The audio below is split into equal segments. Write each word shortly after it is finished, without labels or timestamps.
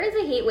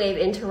heat wave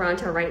in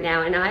Toronto right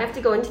now, and I have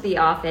to go into the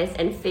office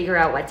and figure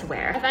out what to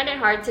wear. I find it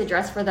hard to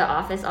dress for the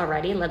office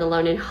already, let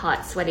alone in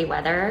hot, sweaty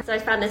weather. So I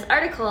found this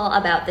article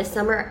about the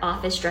summer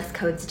office dress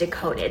codes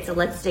decoded, so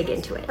let's dig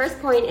into it. First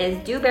point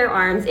is do bare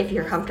arms if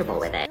you're comfortable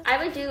with it.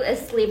 I would do a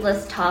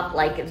sleeveless top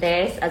like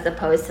this as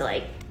opposed to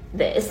like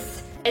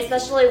this.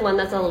 Especially one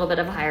that's a little bit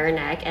of a higher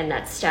neck and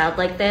that's styled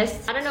like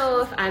this. I don't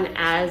know if I'm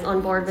as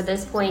on board with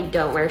this point.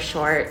 Don't wear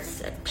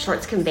shorts.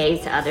 Shorts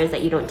conveys to others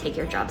that you don't take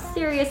your job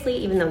seriously,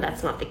 even though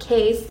that's not the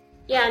case.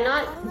 Yeah,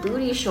 not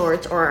booty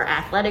shorts or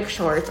athletic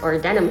shorts or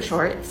denim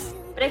shorts.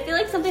 But I feel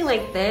like something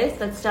like this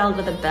that's styled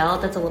with a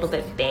belt that's a little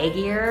bit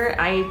baggier,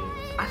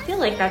 I feel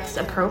like that's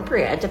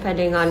appropriate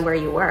depending on where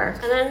you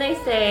work. And then they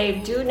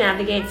say, do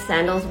navigate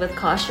sandals with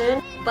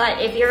caution,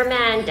 but if you're a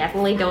man,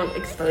 definitely don't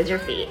expose your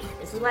feet.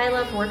 This is why I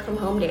love work from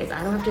home days.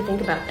 I don't have to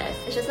think about this.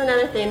 It's just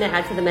another thing that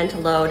adds to the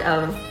mental load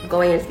of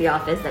going into the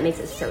office that makes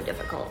it so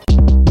difficult.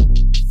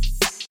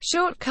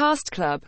 Short Cast Club.